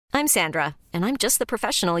I'm Sandra, and I'm just the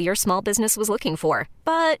professional your small business was looking for.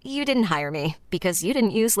 But you didn't hire me because you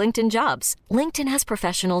didn't use LinkedIn Jobs. LinkedIn has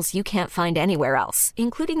professionals you can't find anywhere else,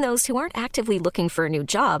 including those who aren't actively looking for a new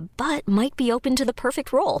job, but might be open to the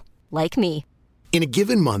perfect role, like me. In a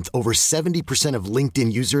given month, over 70% of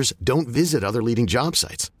LinkedIn users don't visit other leading job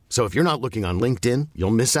sites. So if you're not looking on LinkedIn,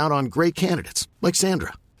 you'll miss out on great candidates like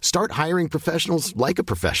Sandra. Start hiring professionals like a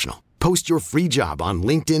professional. Post your free job on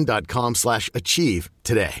linkedin.com/achieve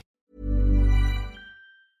today.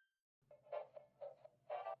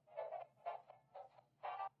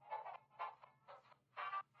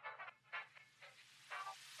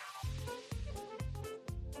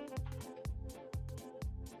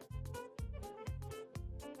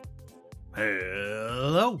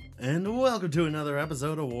 Hello, and welcome to another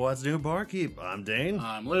episode of What's New Barkeep. I'm Dane.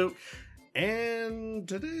 I'm Luke. And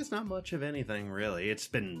today's not much of anything, really. It's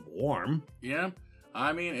been warm. Yeah,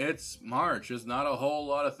 I mean, it's March. There's not a whole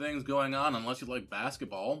lot of things going on unless you like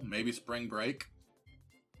basketball, maybe spring break.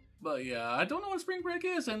 But yeah, I don't know what spring break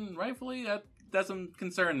is, and rightfully, that doesn't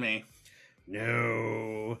concern me.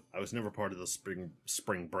 No, I was never part of the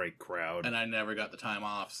spring break crowd. And I never got the time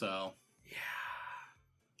off, so... Yeah.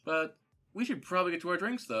 But we should probably get to our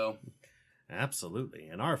drinks, though. Absolutely.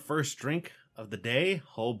 And our first drink of the day,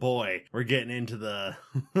 oh boy, we're getting into the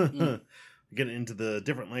getting into the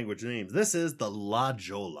different language names. This is the La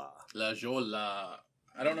Jolla. La Jolla.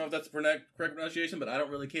 I don't know if that's the correct pronunciation, but I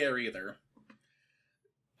don't really care either.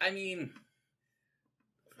 I mean,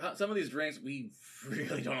 some of these drinks we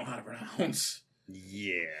really don't know how to pronounce.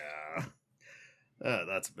 Yeah.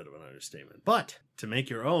 That's a bit of an understatement. But to make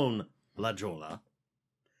your own La Jolla,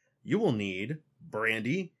 you will need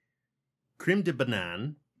brandy, creme de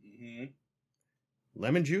banane,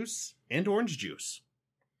 lemon juice, and orange juice.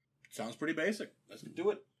 Sounds pretty basic. Let's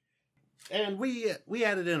do it. And we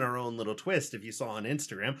added in our own little twist. If you saw on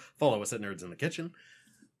Instagram, follow us at Nerds in the Kitchen.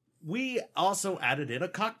 We also added in a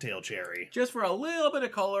cocktail cherry. Just for a little bit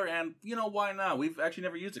of color, and you know, why not? We've actually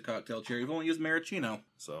never used a cocktail cherry. We've only used maraschino.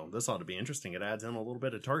 So this ought to be interesting. It adds in a little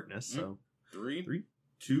bit of tartness. So 3,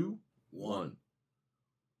 2, 1.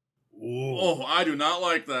 Whoa. Oh, I do not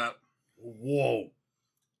like that. Whoa.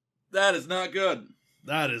 That is not good.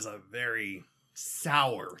 That is a very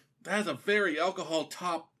sour. That is a very alcohol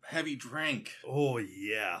top heavy drink. Oh,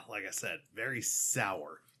 yeah. Like I said, very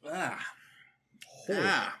sour. Ah. Oh.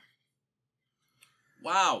 Ah.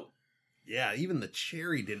 Wow. Yeah, even the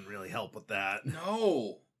cherry didn't really help with that.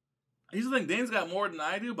 No. I used to think Dane's got more than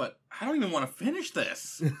I do, but I don't even want to finish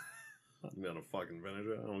this. I'm gonna fucking finish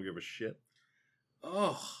it. I don't give a shit.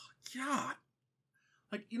 Oh, God.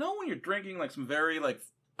 Like, you know when you're drinking, like, some very, like,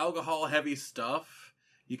 alcohol-heavy stuff,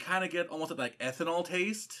 you kind of get almost like ethanol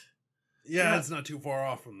taste? Yeah, it's not too far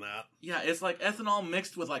off from that. Yeah, it's like ethanol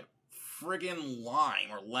mixed with, like, friggin' lime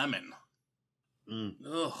or lemon. Mm.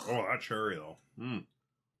 Ugh. Oh, that cherry, though. Mm.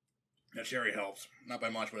 That cherry helps. Not by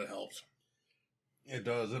much, but it helps. It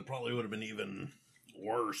does. It probably would have been even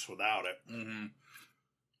worse without it.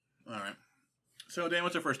 All right. So, Dan,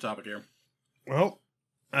 what's our first topic here? Well,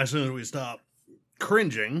 as soon as we stop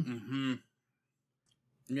cringing...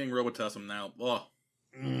 I'm getting Robitussin now. Oh.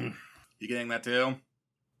 Mm. You getting that too?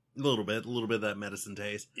 A little bit of that medicine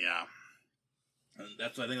taste. Yeah. And I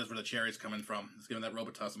think that's where the cherry's coming from. It's giving that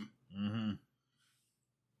Robitussin.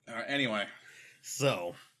 All right, anyway.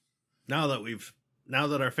 So, now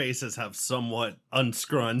that our faces have somewhat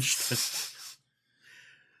unscrunched,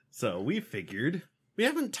 so we figured we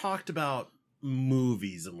haven't talked about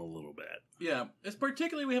movies in a little bit. Yeah, it's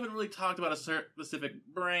particularly we haven't really talked about a specific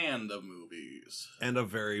brand of movies. And a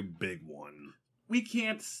very big one. We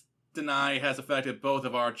can't deny has affected both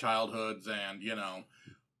of our childhoods and, you know,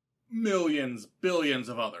 millions, billions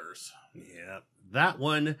of others. Yeah, that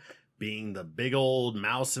one being the big old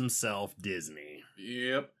mouse himself, Disney.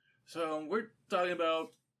 Yep. So we're talking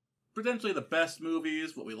about potentially the best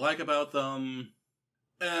movies, what we like about them,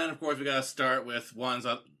 and of course we gotta start with ones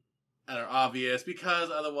that are obvious, because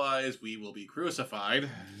otherwise we will be crucified.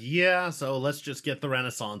 Yeah, so let's just get the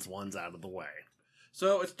Renaissance ones out of the way.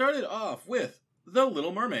 So it started off with The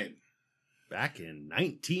Little Mermaid. Back in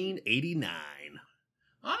 1989.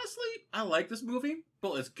 Honestly, I like this movie,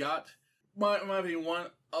 but it's got, in my opinion, one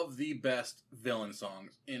of the best villain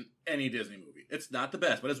songs in any Disney movie. It's not the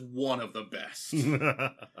best, but it's one of the best. Ain't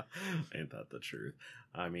that the truth?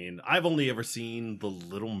 I mean, I've only ever seen The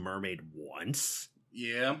Little Mermaid once.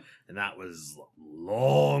 Yeah. And that was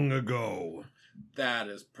long ago. That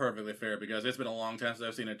is perfectly fair, because it's been a long time since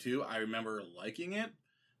I've seen it too. I remember liking it,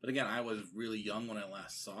 but again, I was really young when I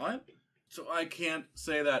last saw it. So I can't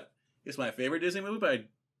say that it's my favorite Disney movie, but I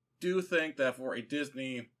do think that for a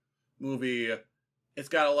Disney movie it's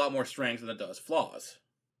got a lot more strengths than it does flaws.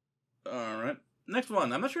 Alright. Next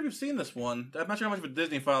one. I'm not sure if you've seen this one. I'm not sure how much of a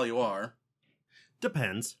Disney file you are.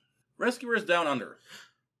 Depends. Rescuers Down Under.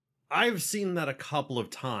 I've seen that a couple of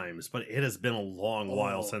times, but it has been a long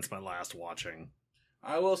while since my last watching.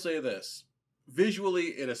 I will say this. Visually,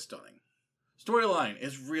 it is stunning. Storyline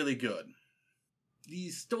is really good. The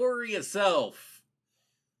story itself,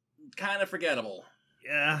 kind of forgettable.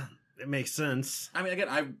 Yeah, it makes sense. I mean,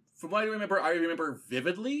 again, from what I remember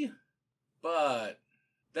vividly, but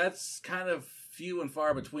that's kind of few and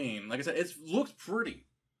far between. Like I said, it looks pretty.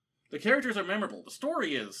 The characters are memorable. The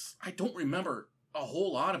story is, I don't remember a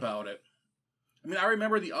whole lot about it. I mean, I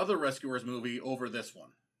remember the other Rescuers movie over this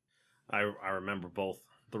one. I remember both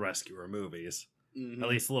the Rescuer movies. Mm-hmm. At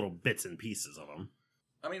least little bits and pieces of them.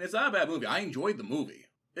 I mean, it's not a bad movie. I enjoyed the movie.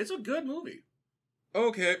 It's a good movie.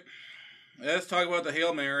 Okay, let's talk about the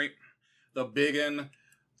Hail Mary. The big one.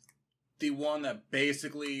 The one that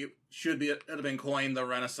basically should have been coined the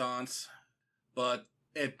Renaissance. But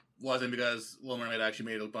it wasn't because Little Mermaid actually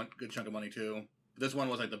made a good chunk of money too. This one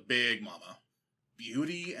was like the big mama.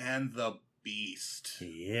 Beauty and the Beast.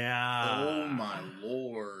 Yeah. Oh my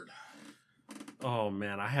lord. Oh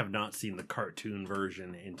man, I have not seen the cartoon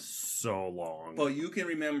version in so long. But you can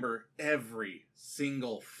remember every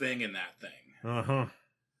single thing in that thing. Uh-huh.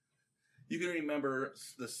 You can remember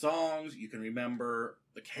the songs, you can remember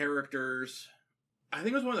the characters. I think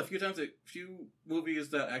it was one of the few movies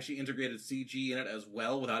that actually integrated CG in it as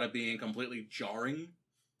well without it being completely jarring.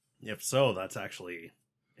 If so, that's actually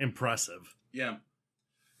impressive. Yeah.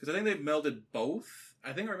 Because I think they've melded both.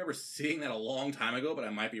 I think I remember seeing that a long time ago, but I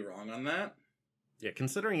might be wrong on that. Yeah,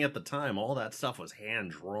 considering at the time all that stuff was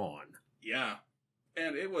hand-drawn. Yeah.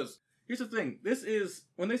 And it was... Here's the thing. This is...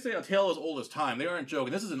 When they say a tale as old as time, they aren't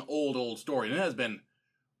joking. This is an old story. And it has been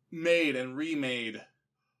made and remade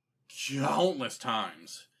countless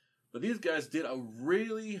times. But these guys did a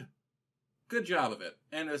really good job of it.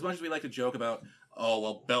 And as much as we like to joke about, oh,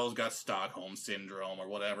 well, Belle's got Stockholm Syndrome or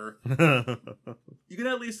whatever, you can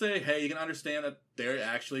at least say, hey, you can understand that there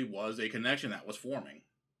actually was a connection that was forming.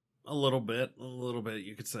 A little bit,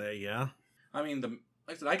 you could say, yeah. I mean, like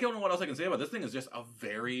I said, I don't know what else I can say about it. This thing is just a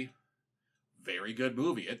very, very good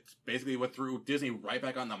movie. It basically went through Disney right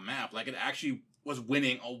back on the map. Like, it actually was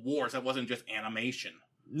winning awards. That wasn't just animation.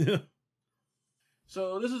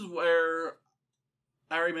 So this is where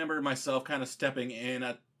I remember myself kind of stepping in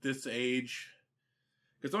at this age.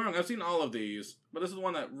 Because don't get me wrong, I've seen all of these, but this is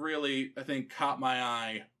one that really, I think, caught my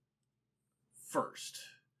eye first.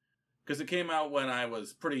 Because it came out when I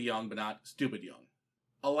was pretty young, but not stupid young.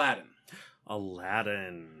 Aladdin.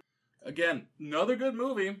 Again, another good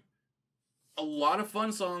movie. A lot of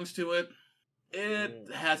fun songs to it. It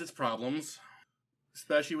has its problems.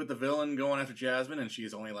 Especially with the villain going after Jasmine, and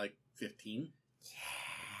she's only like 15. Yeah.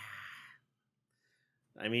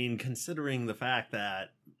 I mean, considering the fact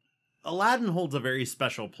that Aladdin holds a very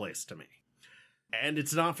special place to me. And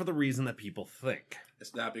it's not for the reason that people think.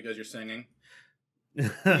 It's not because you're singing.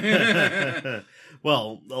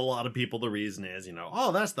 Well, a lot of people, the reason is,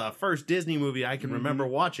 oh, that's the first Disney movie I can remember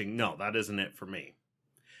watching. No, that isn't it for me.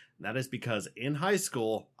 That is because in high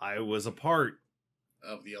school, I was a part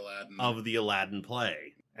of the Aladdin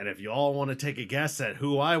play. And if you all want to take a guess at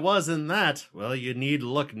who I was in that, well, you need to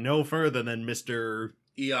look no further than Mr.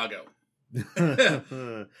 Iago.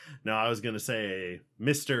 No, I was going to say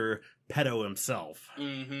Mr. Pedo himself.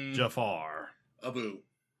 Jafar. Abu.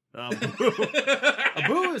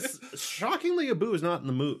 Abu is shockingly is not in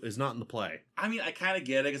the play. I mean, I kind of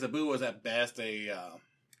get it because Abu was at best a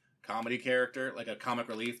comedy character, like a comic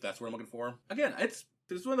relief. That's what I'm looking for. Again, this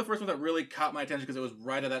is one of the first ones that really caught my attention because it was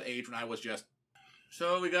right at that age when I was just.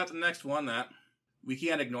 So we got the next one that we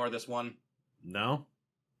can't ignore this one. No,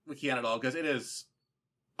 we can't at all because it is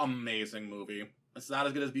amazing movie. It's not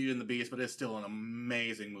as good as Beauty and the Beast, but it's still an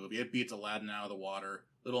amazing movie. It beats Aladdin out of the water,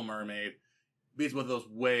 Little Mermaid. Beats both of those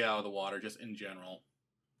way out of the water, just in general.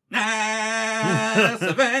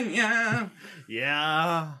 Savannah!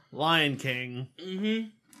 Yeah, Lion King.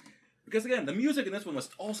 Because again, the music in this one was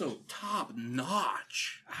also top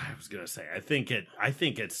notch. I was gonna say, I think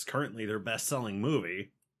it's currently their best-selling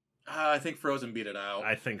movie. I think Frozen beat it out.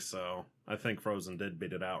 I think so. I think Frozen did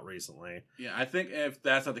beat it out recently. Yeah, I think if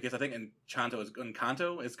that's not the case, I think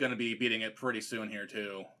Encanto is going to be beating it pretty soon here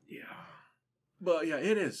too. Yeah. But yeah,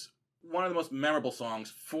 it is one of the most memorable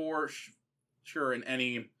songs for sure in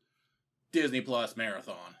any Disney Plus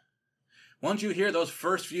marathon. Once you hear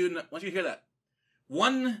that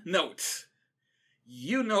one note,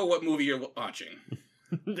 you know what movie you're watching.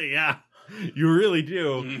 Yeah. You really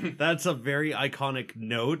do. Mhm. That's a very iconic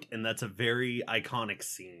note, and that's a very iconic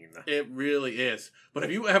scene. It really is. But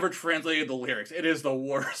have you ever translated the lyrics? It is the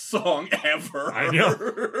worst song ever. I know.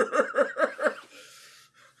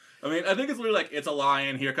 I mean, I think it's literally like, it's a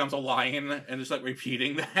lion, here comes a lion, and just like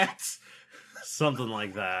repeating that. Something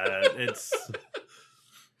like that. It's...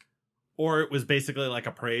 Or it was basically like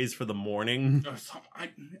a praise for the morning. Or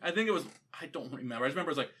I think it was, I don't remember. I just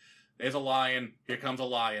remember it's like, there's a lion, here comes a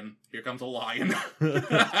lion, here comes a lion.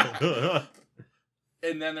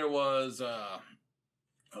 And then there was, oh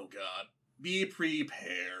god, be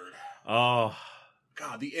prepared. Oh,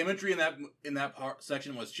 God, the imagery in that part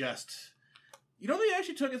section was just... You know, they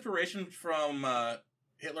actually took inspiration from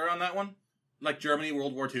Hitler on that one? Like Germany,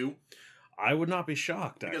 World War II? I would not be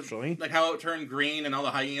shocked, Because, actually. like how it turned green and all the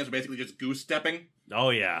hyenas are basically just goose-stepping? Oh,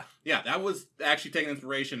 yeah. Yeah, that was actually taking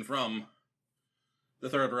inspiration from the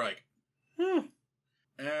Third Reich.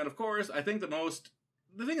 And, of course, I think the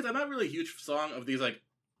thing is, I'm not really a huge song of these, like,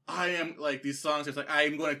 these songs, it's like,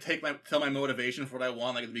 I'm going to tell my motivation for what I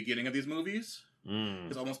want, like, at the beginning of these movies.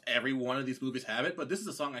 Because almost every one of these movies have it, but this is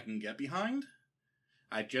a song I can get behind.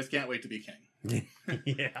 I just can't wait to be king.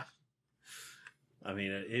 Yeah. I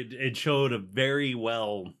mean, it showed very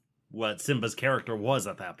well what Simba's character was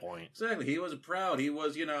at that point. Exactly. He was proud. He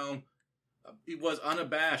was, he was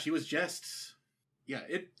unabashed. He was just... Yeah,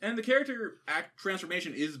 and the character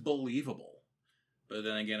transformation is believable. But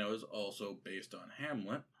then again, it was also based on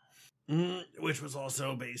Hamlet. Which was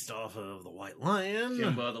also based off of The White Lion.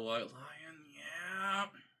 Simba the White Lion, yeah.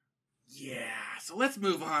 Yeah, so let's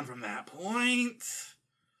move on from that point.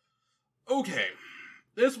 Okay,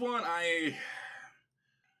 this one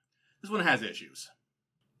has issues.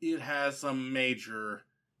 It has some major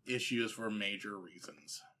issues for major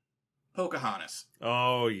reasons. Pocahontas.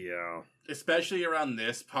 Oh, yeah. Especially around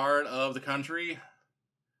this part of the country.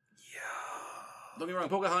 Yeah. Don't get me wrong,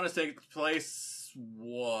 Pocahontas takes place,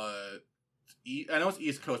 what? I know it's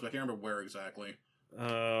East Coast, but I can't remember where exactly. If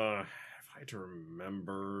I had to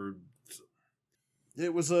remember...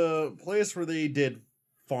 It was a place where they did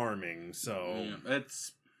farming, so... Yeah,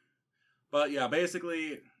 But yeah,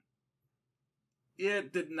 basically,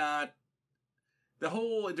 it did not... The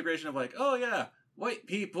whole integration of like, oh yeah, white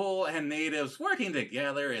people and natives working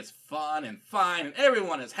together is fun and fine, and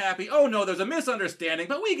everyone is happy. Oh no, there's a misunderstanding,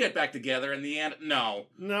 but we get back together in the end. No.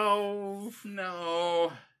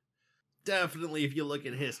 Definitely, if you look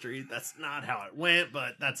at history, that's not how it went,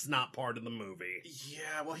 but that's not part of the movie.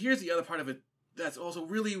 Yeah, well, here's the other part of it that's also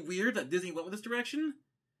really weird that Disney went with this direction.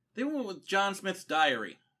 They went with John Smith's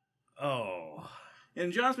diary. Oh.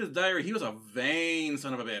 In John Smith's diary, he was a vain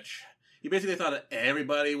son of a bitch. He basically thought that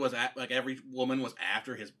everybody was every woman was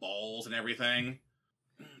after his balls and everything.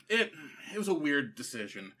 It was a weird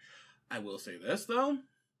decision. I will say this though,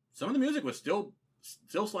 some of the music was still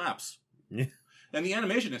slaps. Yeah. And the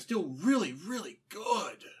animation is still really, really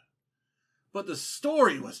good. But the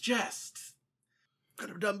story was just... Could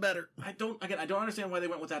have done better. I don't understand why they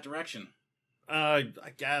went with that direction. I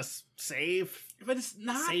guess safe. But it's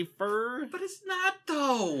not. Safer. But it's not,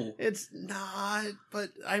 though. It's not,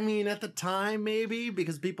 but I mean, at the time, maybe,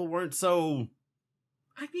 because people weren't so...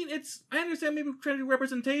 I mean, I understand maybe trying to do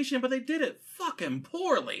representation, but they did it fucking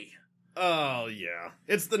poorly. Oh, yeah.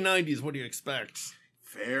 It's the 90s, what do you expect?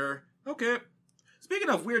 Fair. Okay. Speaking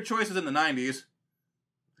of weird choices in the 90s.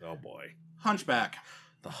 Oh, boy. Hunchback.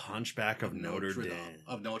 The Hunchback of Notre Dame.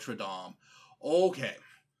 Of Notre Dame. Okay.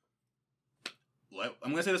 I'm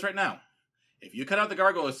going to say this right now. If you cut out the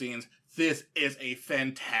gargoyle scenes, this is a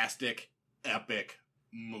fantastic, epic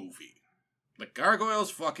movie. The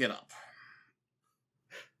gargoyles fuck it up.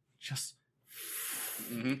 Just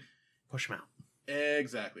Mm-hmm. push them out.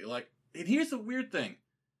 Exactly. And here's the weird thing.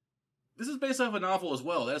 This is based off a novel as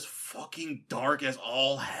well. That's fucking dark as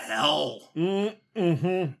all hell.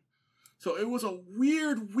 Mm-hmm. So it was a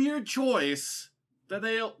weird choice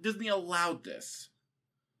that Disney allowed this.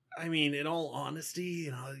 I mean, in all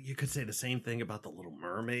honesty, you could say the same thing about The Little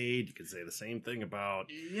Mermaid. You could say the same thing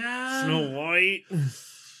about Snow White.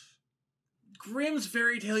 Grimm's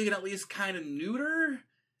fairy tale you can at least kind of neuter.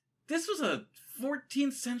 This was a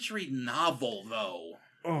 14th century novel, though.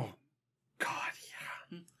 Oh, God,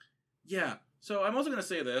 yeah. Yeah, so I'm also going to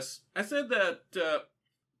say this. I said that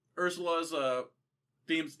Ursula's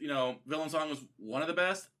themes, villain song was one of the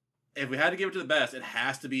best. If we had to give it to the best, it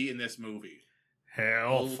has to be in this movie.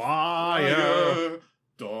 Hellfire.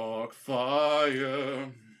 Dark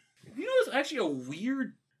fire. You know there's actually a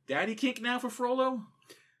weird daddy kink now for Frollo?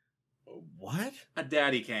 What? A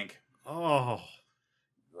daddy kink. Oh.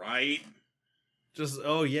 Right? Just, get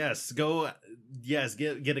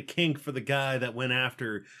a kink for the guy that went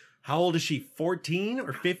after How old is she? 14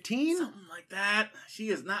 or 15? Something like that. She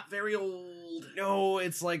is not very old. No,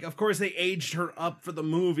 it's like, of course they aged her up for the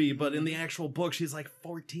movie, but in the actual book, she's like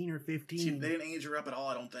 14 or 15. They didn't age her up at all,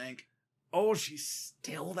 I don't think. Oh, she's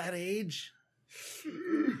still that age?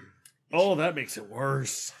 Oh, that makes it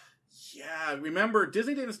worse. Yeah, remember,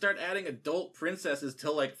 Disney didn't start adding adult princesses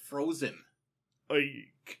till, like, Frozen.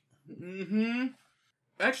 Like, Mm-hmm.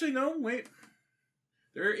 Actually, no, wait.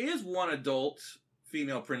 There is one adult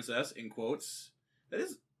female princess, in quotes, that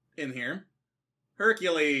is in here.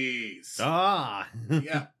 Hercules! ah.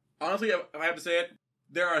 Yeah. Honestly, if I have to say it,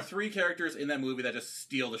 there are 3 characters in that movie that just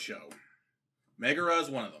steal the show. Megara is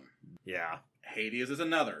one of them. Yeah. Hades is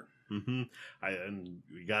another. Mm-hmm. And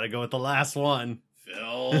we gotta go with the last one.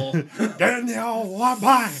 Phil. Daniel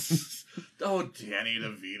Wabine! Oh, Danny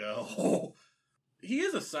DeVito. Oh. He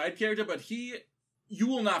is a side character, but you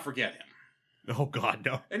will not forget him. Oh god,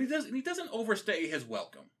 no. And he doesn't overstay his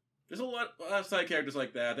welcome. There's a lot of side characters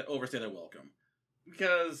like that overstay their welcome.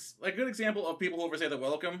 Because a good example of people who overstay their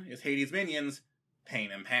welcome is Hades' minions,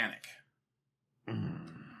 Pain and Panic.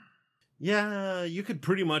 Yeah, you could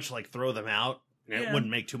pretty much like throw them out. It Yeah.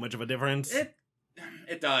 wouldn't make too much of a difference.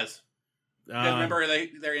 It does. You guys remember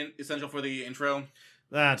they're essential for the intro?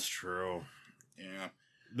 That's true. Yeah.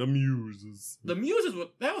 The Muses. The Muses,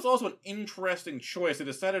 that was also an interesting choice. They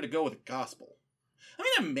decided to go with gospel. I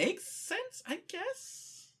mean, it makes sense, I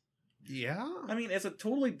guess. Yeah. I mean, it's a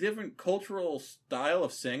totally different cultural style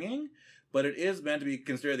of singing, but it is meant to be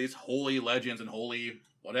considered these holy legends and holy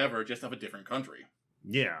whatever, just of a different country.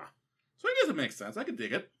 Yeah. So I guess it makes sense. I can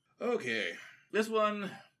dig it. Okay. This one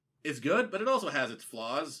is good, but it also has its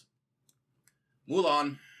flaws.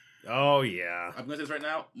 Mulan. Oh, yeah. I'm going to say this right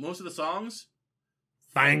now. Most of the songs...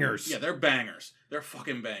 Bangers. Yeah, they're bangers. They're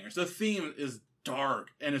fucking bangers. The theme is dark,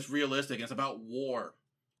 and it's realistic, and it's about war.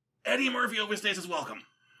 Eddie Murphy overstays his welcome.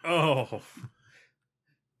 Oh.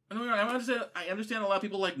 I understand a lot of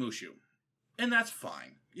people like Mushu. And that's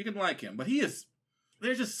fine. You can like him, but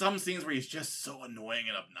there's just some scenes where he's just so annoying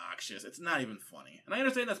and obnoxious. It's not even funny. And I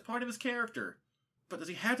understand that's part of his character. But does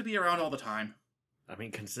he have to be around all the time? I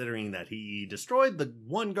mean, considering that he destroyed the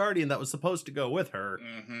one guardian that was supposed to go with her.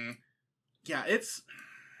 Mm-hmm. Yeah, it's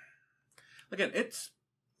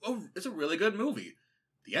a really good movie.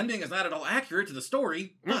 The ending is not at all accurate to the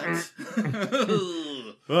story, but...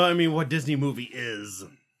 Well, I mean, what Disney movie is?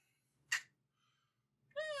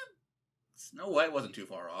 Snow White wasn't too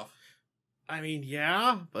far off. I mean,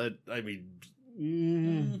 yeah, but, I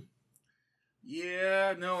mean...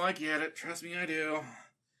 Yeah, no, I get it. Trust me, I do.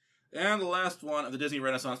 And the last one of the Disney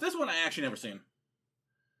Renaissance. This one I actually never seen.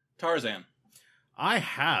 Tarzan. I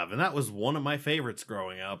have, and that was one of my favorites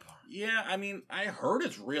growing up. Yeah, I mean, I heard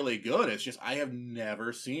it's really good. It's just I have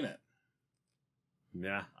never seen it.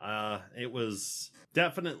 Yeah, it was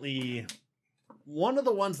definitely one of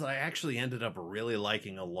the ones that I actually ended up really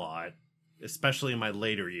liking a lot, especially in my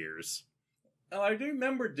later years. Oh, I do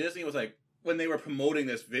remember Disney was like, when they were promoting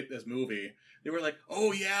this movie, they were like,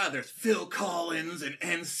 oh yeah, there's Phil Collins and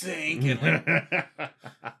NSYNC, and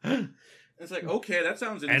like... It's like, okay, that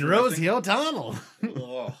sounds interesting. And Rosie O'Donnell.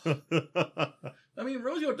 Oh. I mean,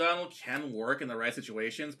 Rosie O'Donnell can work in the right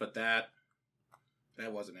situations, but that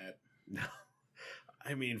wasn't it. No.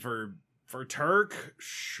 I mean, for Turk,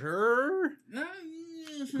 sure.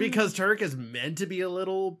 Because Turk is meant to be a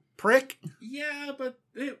little prick. Yeah, but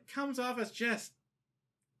it comes off as just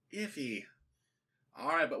iffy.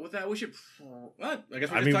 Alright, but with that, we should... What? I guess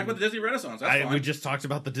we just talked about the Disney Renaissance. That's fine. We just talked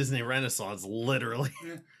about the Disney Renaissance, literally.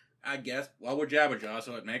 I guess. Well, we're Jabberjaw,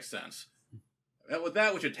 so it makes sense. With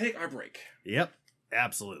that, we should take our break. Yep,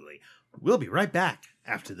 absolutely. We'll be right back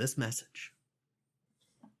after this message.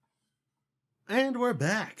 And we're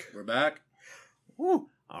back. We're back.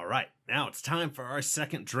 Woo. All right, now it's time for our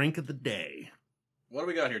second drink of the day. What do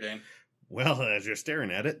we got here, Dane? Well, as you're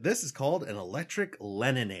staring at it, this is called an electric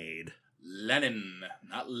Leninade. Lenin,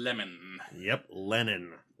 not lemon. Yep,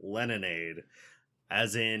 Lenin. Leninade.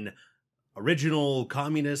 As in... original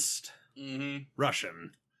communist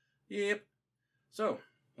Russian. Yep. So,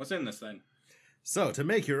 what's in this thing? So, to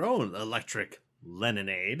make your own electric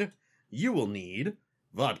Leninade, you will need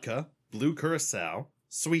vodka, blue curacao,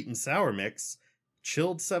 sweet and sour mix,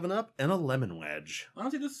 chilled 7-Up, and a lemon wedge.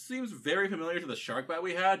 Honestly, this seems very familiar to the shark bite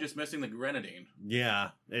we had, just missing the grenadine.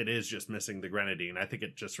 Yeah, it is just missing the grenadine. I think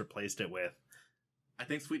it just replaced it with... I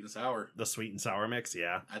think sweet and sour. The sweet and sour mix,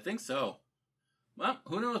 yeah. I think so. Well,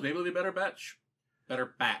 who knows? Maybe it'll be a better batch.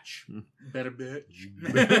 Better batch. Better bitch.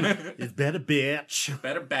 It's better bitch.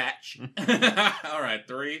 Better batch. All right,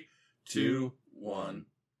 3, 2, 1.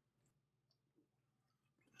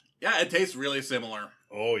 Yeah, it tastes really similar.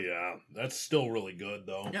 Oh, yeah. That's still really good,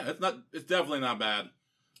 though. Yeah, it's definitely not bad.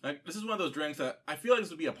 Like, this is one of those drinks that I feel like this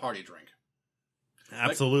would be a party drink.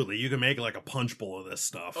 Absolutely. You can make like a punch bowl of this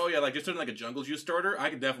stuff. Oh yeah, like just in like a jungle juice starter, I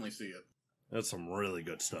can definitely see it. That's some really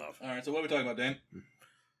good stuff. Alright, so what are we talking about, Dan?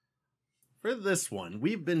 For this one,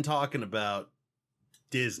 we've been talking about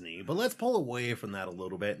Disney, but let's pull away from that a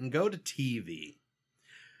little bit and go to TV.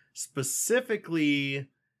 Specifically,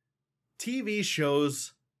 TV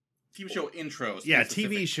shows. TV show intros. Yeah,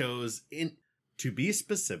 TV shows, to be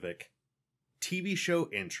specific, TV show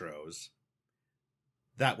intros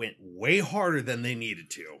that went way harder than they needed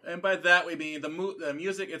to. And by that we mean the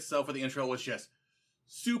music itself for the intro was just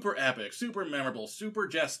super epic, super memorable, super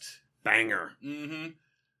just... Banger. Mm-hmm.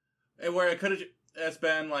 And where it could have it's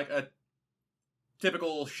been like a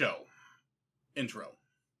typical show intro.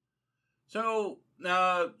 So,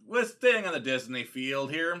 we're staying on the Disney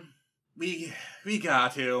field here. We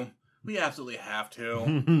got to. We absolutely have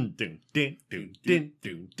to.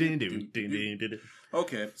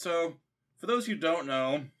 Okay, so, for those who don't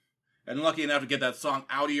know, and lucky enough to get that song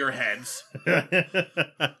out of your heads,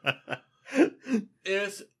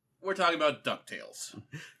 we're talking about DuckTales.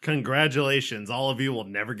 Congratulations, all of you will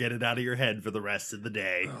never get it out of your head for the rest of the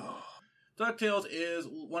day. DuckTales is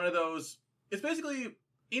one of those, it's basically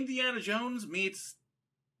Indiana Jones meets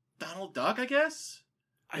Donald Duck, I guess?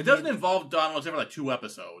 It doesn't involve Donald except for like 2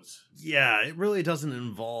 episodes. Yeah, it really doesn't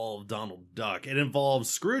involve Donald Duck. It involves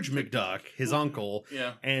Scrooge McDuck, his uncle,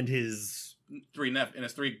 and his 3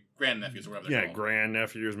 grandnephews, or whatever they're called.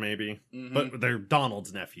 grandnephews maybe. Mm-hmm. But they're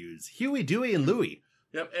Donald's nephews. Huey, Dewey, and Louie.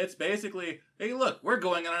 Yep, it's basically, hey look, we're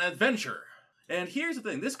going on an adventure. And here's the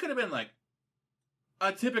thing, this could have been like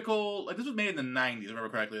a typical, like this was made in the 90s, if I remember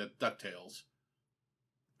correctly, DuckTales.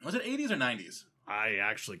 Was it 80s or 90s? I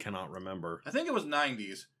actually cannot remember. I think it was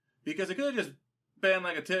 90s, because it could have just been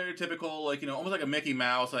like a typical, like, almost like a Mickey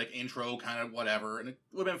Mouse, like, intro kind of whatever, and it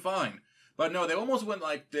would have been fine. But no, they almost went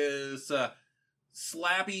like this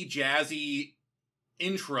slappy, jazzy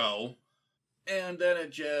intro, and then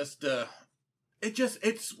it's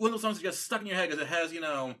one of those songs that just stuck in your head because it has,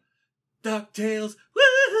 DuckTales,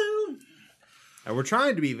 woohoo! And we're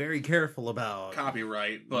trying to be very careful about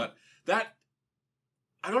copyright, but that,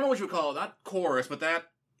 I don't know what you would call it, not chorus, but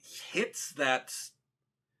that hits that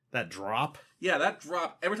drop. Yeah, that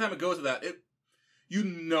drop, every time it goes to that, you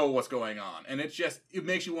know what's going on, and it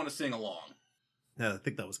makes you want to sing along. Yeah, I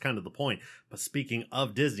think that was kind of the point. But speaking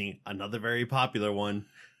of Disney, another very popular one,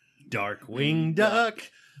 Darkwing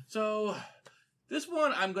Duck. So, this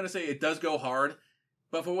one, I'm going to say it does go hard,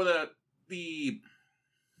 but for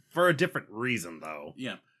for a different reason, though.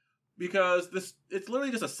 Yeah. Because it's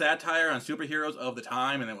literally just a satire on superheroes of the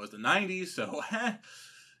time, and it was the 90s, so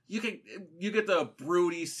you get the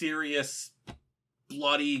broody, serious,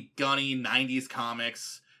 bloody, gunny 90s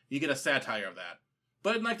comics. You get a satire of that.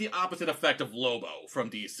 But in like the opposite effect of Lobo from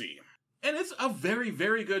DC. And it's a very,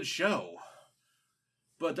 very good show.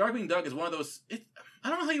 But Darkwing Duck is one of those... I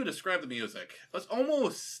don't know how you would describe the music. It's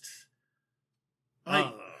almost...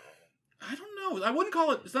 like... I don't know. I wouldn't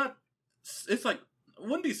call it... It's like... It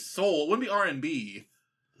wouldn't be soul. It wouldn't be R&B.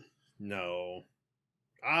 No.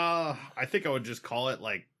 I think I would just call it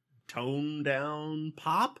like toned down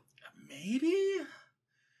pop? Maybe?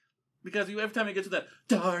 Because every time you get to that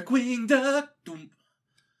Darkwing Duck,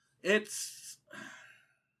 it's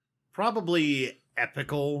probably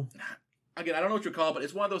epical. Again, I don't know what you call it, but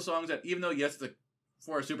it's one of those songs that even though, yes,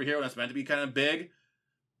 for a superhero that's meant to be kind of big,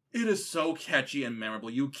 it is so catchy and memorable.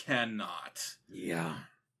 You cannot. Yeah.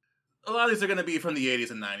 A lot of these are going to be from the 80s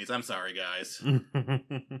and 90s. I'm sorry, guys.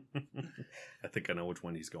 I think I know which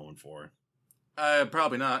one he's going for.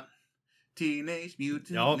 Probably not. Teenage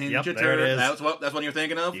Mutant Ninja Turtles. There it is. That's what you're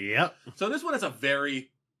thinking of? Yep. So this one is it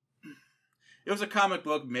was a comic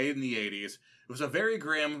book made in the 80s. It was a very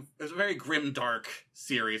grim, dark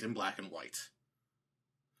series in black and white.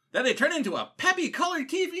 Then they turned into a peppy colored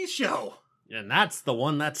TV show. And that's the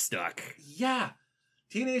one that stuck. Yeah.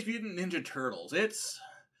 Teenage Mutant Ninja Turtles. It's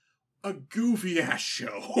a goofy-ass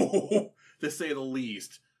show, to say the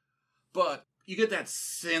least. But you get that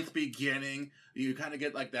synth beginning. You kind of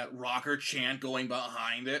get like that rocker chant going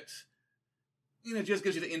behind it. It just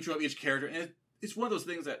gives you the intro of each character. And it's one of those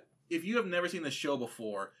things that, if you have never seen the show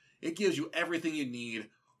before, it gives you everything you need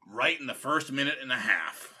right in the first minute and a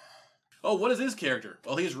half. Oh, what is his character?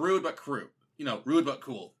 Well, he's rude but rude but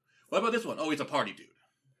cool. What about this one? Oh, he's a party dude.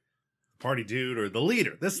 Party dude, or the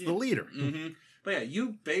leader. This is the leader. Mm-hmm. But yeah,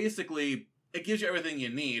 it gives you everything you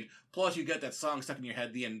need, plus you get that song stuck in your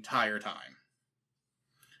head the entire time.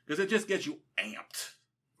 Because it just gets you amped.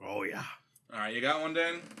 Oh, yeah. Alright, you got one,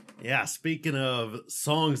 Dan? Yeah, speaking of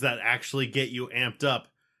songs that actually get you amped up,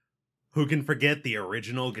 who can forget the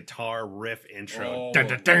original guitar riff intro? Oh. Dun,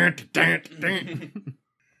 dun, dun, dun, dun, dun.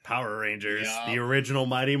 Power Rangers, Yeah. the original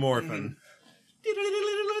Mighty Morphin.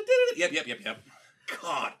 Yep.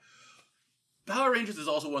 God. Power Rangers is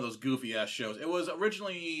also one of those goofy-ass shows. It was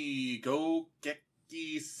originally Go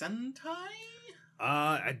Geki Sentai?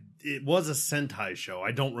 It was a Sentai show.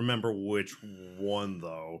 I don't remember which one,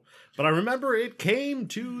 though. But I remember it came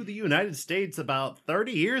to the United States about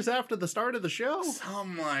 30 years after the start of the show.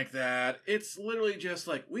 Something like that. It's literally just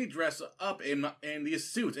like, we dress up in these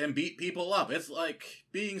suits and beat people up. It's like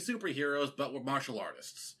being superheroes, but we're martial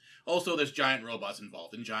artists. Also, there's giant robots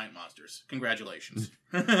involved and giant monsters. Congratulations.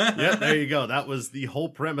 Yeah, there you go. That was the whole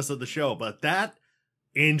premise of the show. But that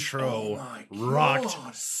intro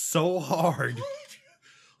rocked so hard.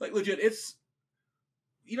 Like, legit, it's...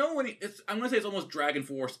 You know, when I'm going to say it's almost Dragon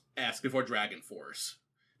Force-esque before Dragon Force.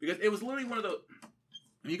 Because it was literally one of the...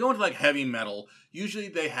 When you go into, like, heavy metal, usually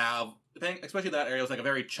they have, especially that area, it was like a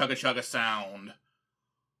very chugga-chugga sound.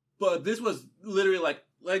 But this was literally like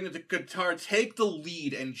letting the guitar take the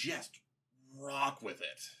lead and just rock with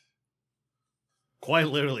it. Quite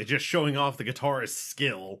literally, just showing off the guitarist's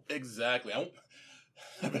skill. Exactly.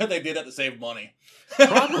 I bet they did that to save money.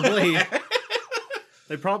 Probably.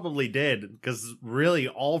 They probably did, because really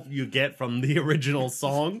all you get from the original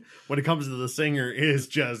song when it comes to the singer is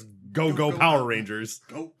just go Power Rangers.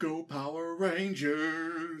 Go Power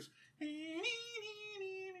Rangers.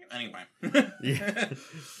 Anyway. Yeah,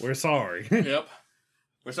 we're sorry. Yep.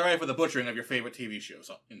 We're sorry for the butchering of your favorite TV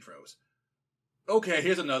shows intros. Okay,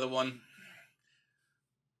 here's another one.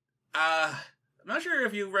 I'm not sure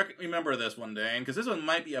if you remember this one, Dane, because this one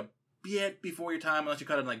might be a bit before your time, unless you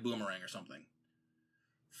cut it in like Boomerang or something.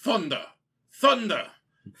 Thunder!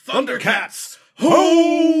 Thundercats!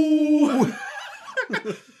 Ho!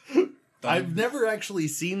 I've never actually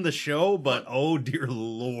seen the show, but oh dear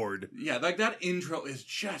lord. Yeah, like that intro is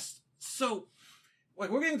just so... Like,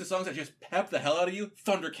 we're getting into songs that just pep the hell out of you.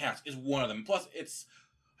 Thundercats is one of them. Plus, it's...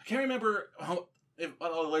 I can't remember all the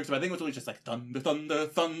lyrics, but I think it was really just like, thunder, thunder,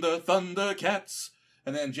 thunder, Thundercats.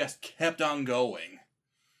 And then just kept on going.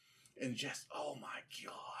 And just, oh my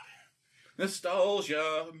god.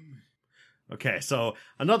 Nostalgia. Okay, so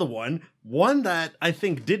another one that I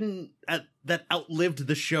think that outlived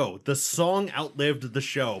the show. The song outlived the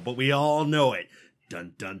show, but we all know it.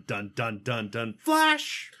 Dun dun dun dun dun dun.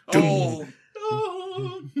 Flash. Oh.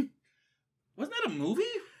 Wasn't that a movie?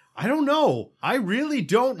 I don't know. I really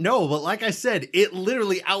don't know. But like I said, it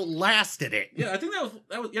literally outlasted it. Yeah, I think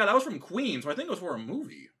that was from Queen, so I think it was for a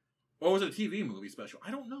movie. Or was it a TV movie special? I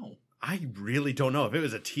don't know. I really don't know if it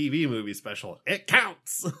was a TV movie special. It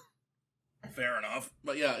counts. Fair enough.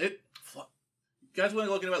 But yeah, you guys want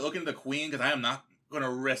to look into Queen? Because I am not going to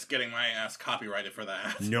risk getting my ass copyrighted for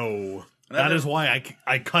that. No. That is why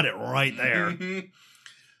I cut it right there.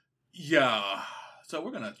 Yeah. So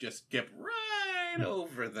we're going to just skip right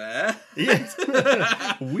over that.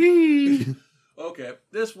 Yeah. Wee. Okay.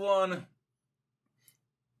 This one,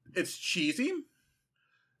 it's cheesy.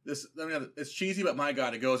 It's cheesy, but my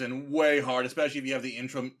god, it goes in way hard, especially if you have the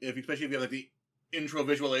intro, especially if you have like the intro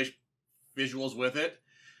visuals with it.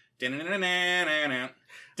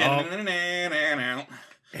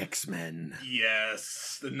 X-Men.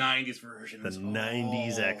 Yes, the 90s version. The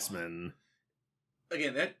 90s X-Men.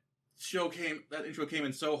 Again, that intro came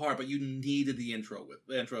in so hard, but you needed the intro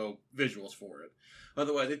visuals for it.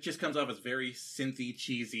 Otherwise, it just comes off as very synthy,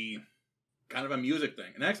 cheesy, kind of a music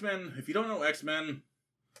thing. And X-Men, if you don't know X-Men,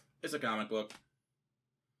 it's a comic book.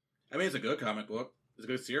 I mean, it's a good comic book. It's a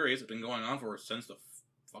good series. It's been going on since the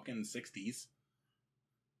fucking 60s.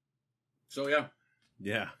 So, yeah.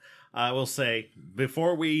 Yeah. I will say,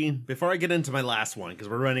 before I get into my last one, because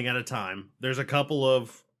we're running out of time, there's a couple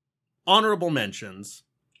of honorable mentions.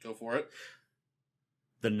 Go for it.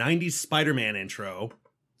 The 90s Spider-Man intro.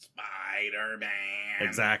 Spider-Man.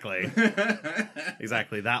 Exactly.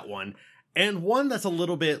 Exactly, that one. And one that's a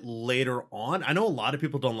little bit later on. I know a lot of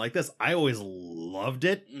people don't like this. I always loved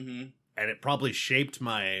it. Mm-hmm. And it probably shaped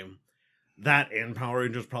that and Power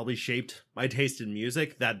Rangers probably shaped my taste in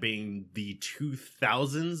music. That being the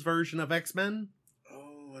 2000s version of X-Men.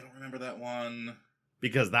 Oh, I don't remember that one.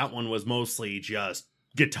 Because that one was mostly just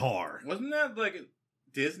guitar. Wasn't that like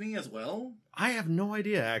Disney as well? I have no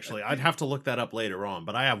idea, actually. I'd have to look that up later on.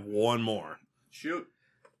 But I have one more. Shoot.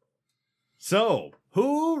 So,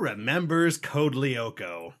 who remembers Code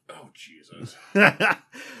Lyoko? Oh, Jesus.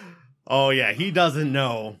 Oh, yeah, he doesn't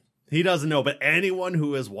know. He doesn't know, but anyone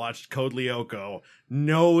who has watched Code Lyoko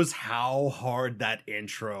knows how hard that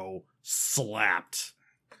intro slapped.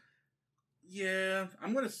 Yeah,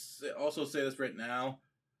 I'm gonna also say this right now.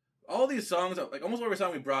 All these songs, like almost every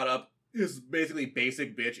song we brought up, is basically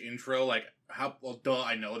basic bitch intro. Like, duh,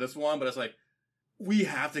 I know this one, but it's like, we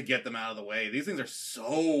have to get them out of the way. These things are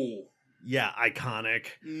so... Yeah, iconic.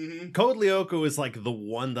 Mm-hmm. Code Lyoko is like the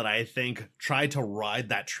one that I think tried to ride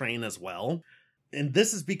that train as well. And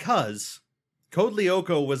this is because Code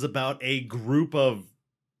Lyoko was about a group of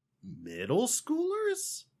middle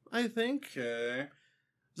schoolers, I think. Okay.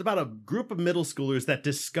 It's about a group of middle schoolers that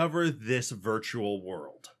discover this virtual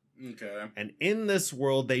world. Okay. And in this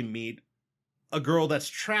world, they meet a girl that's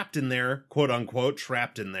trapped in there, quote unquote,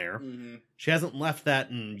 trapped in there. Mm-hmm. She hasn't left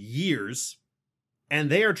that in years. And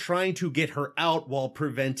they are trying to get her out while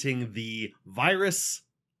preventing the virus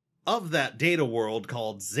of that data world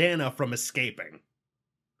called Xana from escaping.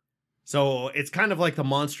 So it's kind of like the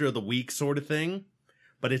Monster of the Week sort of thing,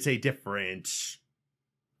 but it's a different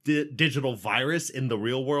digital virus in the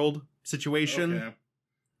real world situation. Okay.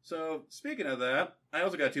 So, speaking of that, I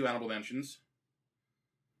also got 2 honorable mentions.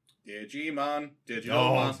 Digimon,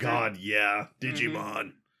 Digital Monster. Oh god, yeah, Digimon. Mm-hmm.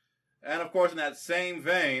 And of course, in that same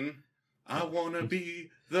vein, I wanna be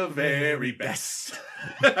the very best.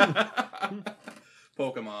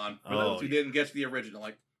 Pokemon. For those who didn't get to the original,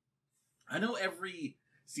 like, I know every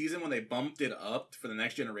season when they bumped it up for the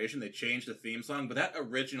next generation, they changed the theme song, but that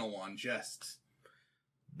original one just...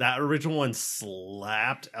 That original one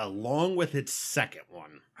slapped along with its second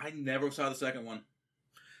one. I never saw the second one.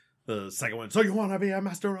 The second one, so you want to be a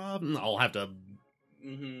master of... I'll have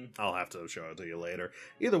to show it to you later.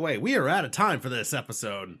 Either way, we are out of time for this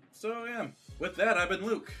episode. So, yeah. With that, I've been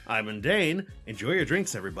Luke. I've been Dane. Enjoy your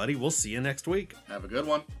drinks, everybody. We'll see you next week. Have a good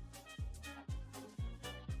one.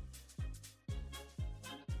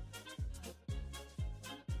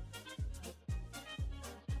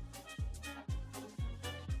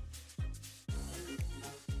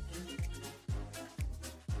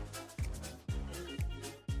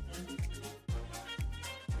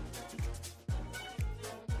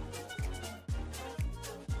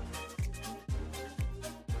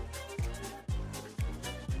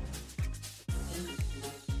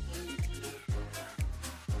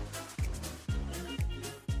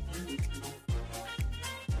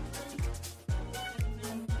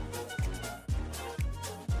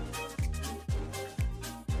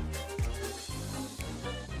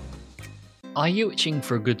 Are you itching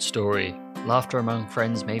for a good story? Laughter among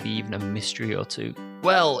friends, maybe even a mystery or two?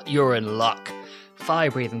 Well, you're in luck.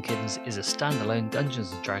 Fire Breathing Kittens is a standalone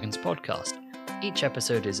Dungeons & Dragons podcast. Each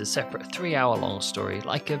episode is a separate 3-hour-long story,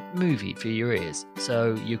 like a movie for your ears,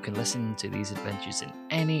 so you can listen to these adventures in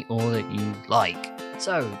any order you like.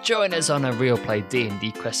 So, join us on a real play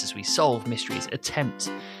D&D quest as we solve mysteries,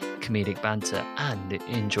 attempt comedic banter, and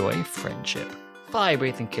enjoy friendship. Fire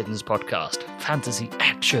Breathing Kittens podcast. Fantasy,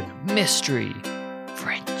 action, mystery,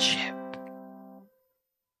 friendship.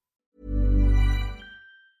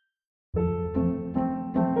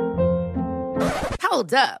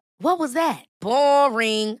 Hold up. What was that?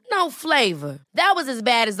 Boring. No flavor. That was as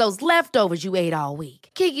bad as those leftovers you ate all week.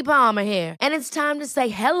 Keke Palmer here. And it's time to say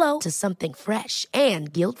hello to something fresh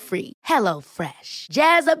and guilt-free. HelloFresh.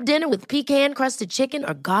 Jazz up dinner with pecan-crusted chicken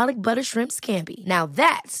or garlic butter shrimp scampi. Now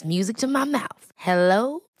that's music to my mouth.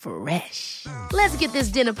 HelloFresh. Let's get this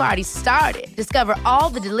dinner party started. Discover all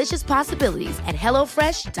the delicious possibilities at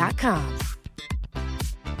HelloFresh.com.